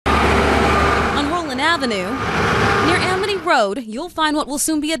Avenue. Near Amity Road, you'll find what will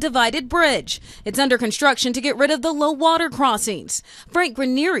soon be a divided bridge. It's under construction to get rid of the low water crossings. Frank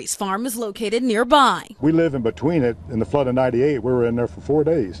Granieri's farm is located nearby. We live in between it. In the flood of '98, we were in there for 4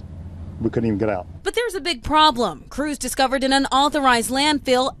 days. We couldn't even get out. But there's a big problem. Crews discovered an unauthorized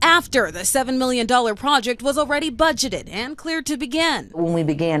landfill after the $7 million project was already budgeted and cleared to begin. When we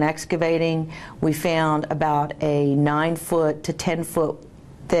began excavating, we found about a 9-foot to 10-foot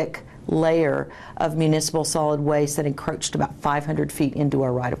thick layer of municipal solid waste that encroached about 500 feet into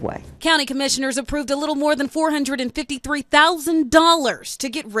our right-of-way. County commissioners approved a little more than $453,000 to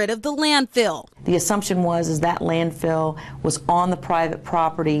get rid of the landfill. The assumption was that landfill was on the private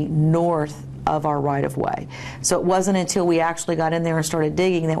property north of our right-of-way. So it wasn't until we actually got in there and started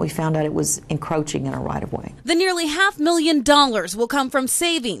digging that we found out it was encroaching in our right-of-way. The nearly $500,000 will come from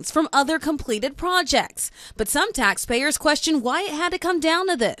savings from other completed projects. But some taxpayers question why it had to come down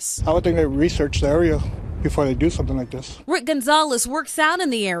to this. I would think they research the area before they do something like this. Rick Gonzalez works out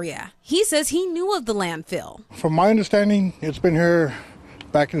in the area. He says he knew of the landfill. From my understanding, it's been here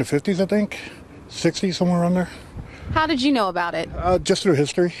back in the 50s, I think, 60s, somewhere around there. How did you know about it? Just through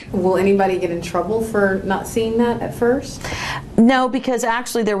history. Will anybody get in trouble for not seeing that at first? No, because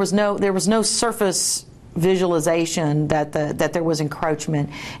actually there was no surface visualization that there was encroachment.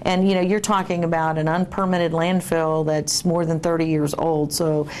 And you know, you're talking about an unpermitted landfill that's more than 30 years old,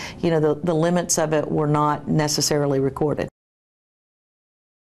 so you know the limits of it were not necessarily recorded.